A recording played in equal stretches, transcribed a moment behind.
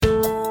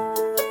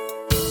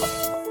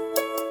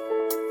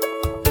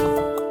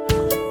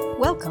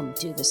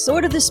to the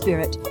Sword of the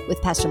Spirit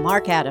with Pastor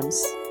Mark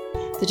Adams.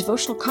 The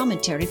devotional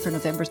commentary for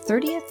November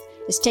 30th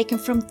is taken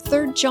from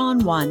 3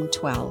 John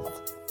 1:12.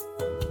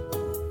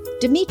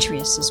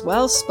 Demetrius is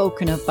well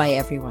spoken of by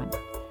everyone,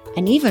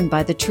 and even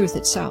by the truth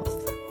itself.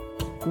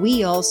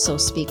 We also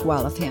speak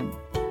well of him,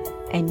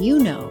 and you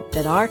know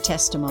that our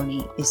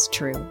testimony is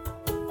true.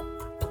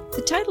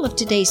 The title of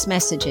today's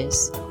message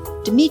is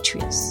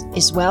Demetrius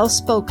is well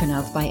spoken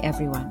of by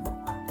everyone.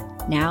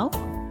 Now,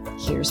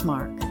 here's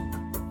Mark.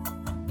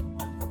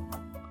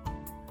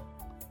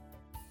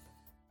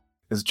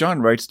 As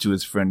John writes to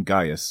his friend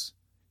Gaius,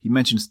 he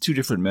mentions two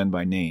different men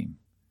by name,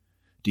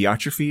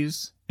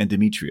 Diotrephes and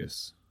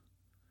Demetrius.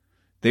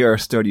 They are a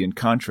study in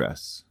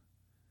contrasts.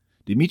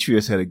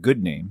 Demetrius had a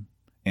good name,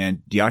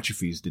 and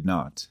Diotrephes did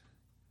not.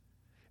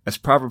 As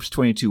Proverbs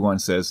 22:1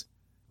 says,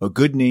 "A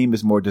good name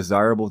is more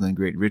desirable than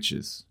great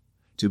riches.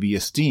 To be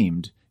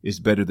esteemed is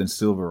better than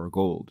silver or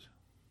gold."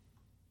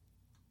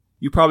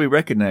 You probably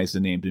recognize the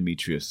name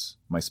Demetrius.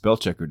 My spell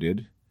checker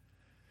did.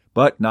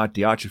 But not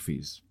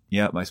Diotrephes.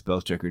 Yeah, my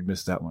spell checker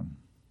missed that one.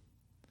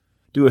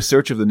 Do a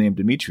search of the name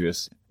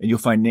Demetrius, and you'll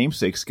find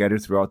namesakes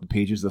scattered throughout the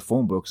pages of the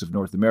phone books of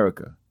North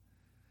America.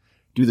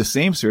 Do the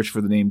same search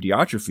for the name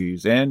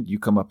Diotrephes, and you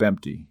come up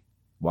empty.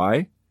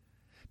 Why?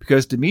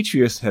 Because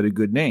Demetrius had a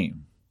good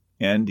name,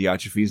 and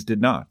Diotrephes did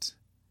not.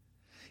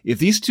 If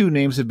these two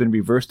names had been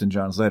reversed in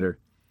John's letter,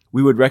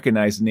 we would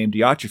recognize the name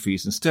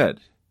Diotrephes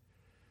instead.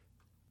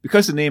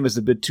 Because the name is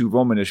a bit too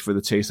Romanish for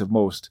the taste of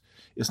most,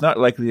 it's not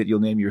likely that you'll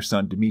name your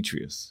son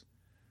Demetrius.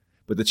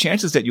 But the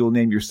chances that you'll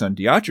name your son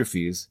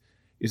Diotrephes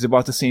is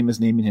about the same as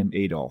naming him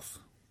Adolf.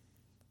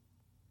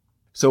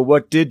 So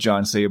what did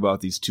John say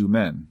about these two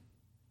men?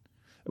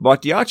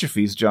 About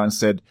Diotrephes, John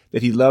said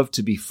that he loved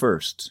to be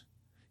first.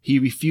 He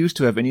refused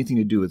to have anything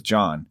to do with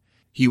John.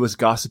 He was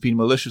gossiping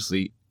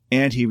maliciously,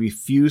 and he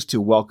refused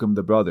to welcome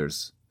the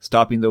brothers,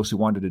 stopping those who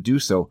wanted to do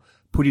so,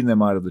 putting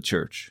them out of the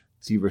church.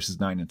 See verses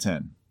 9 and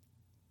 10.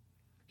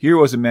 Here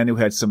was a man who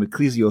had some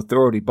ecclesial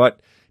authority, but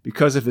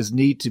because of his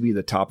need to be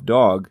the top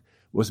dog,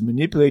 was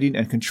manipulating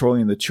and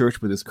controlling the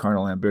church with his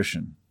carnal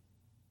ambition.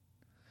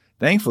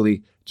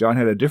 Thankfully, John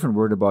had a different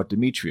word about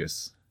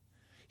Demetrius.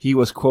 He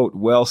was, quote,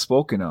 well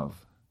spoken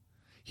of.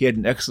 He had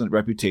an excellent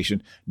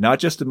reputation, not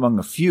just among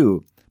a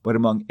few, but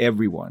among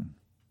everyone.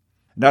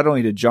 Not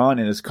only did John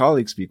and his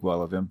colleagues speak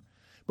well of him,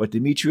 but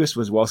Demetrius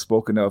was well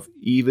spoken of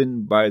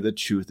even by the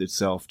truth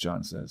itself,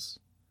 John says.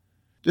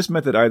 This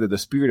meant that either the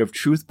Spirit of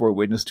truth bore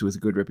witness to his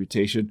good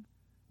reputation,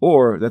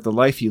 or that the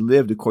life he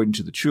lived according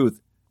to the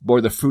truth bore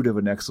the fruit of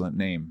an excellent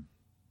name.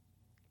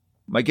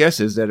 My guess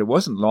is that it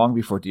wasn't long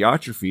before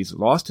Diotrephes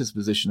lost his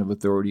position of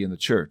authority in the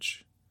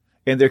church,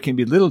 and there can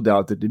be little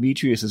doubt that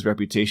Demetrius'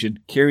 reputation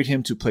carried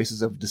him to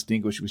places of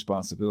distinguished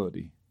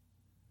responsibility.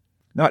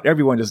 Not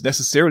everyone is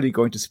necessarily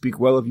going to speak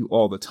well of you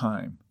all the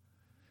time,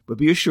 but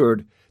be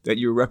assured that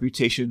your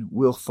reputation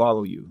will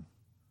follow you,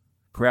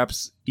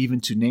 perhaps even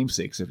to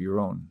namesakes of your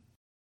own.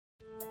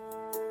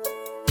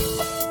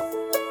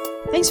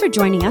 Thanks for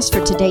joining us for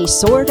today's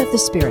Sword of the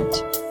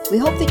Spirit. We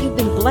hope that you've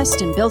been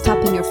blessed and built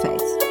up in your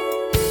faith.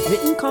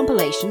 Written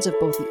compilations of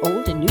both the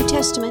Old and New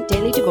Testament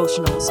daily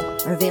devotionals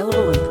are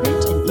available in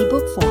print and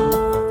ebook form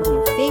from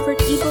your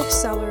favorite ebook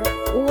seller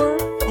or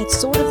at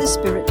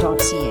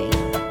swordofthespirit.ca.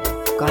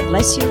 God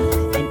bless you,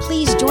 and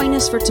please join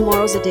us for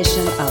tomorrow's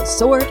edition of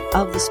Sword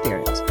of the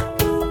Spirit.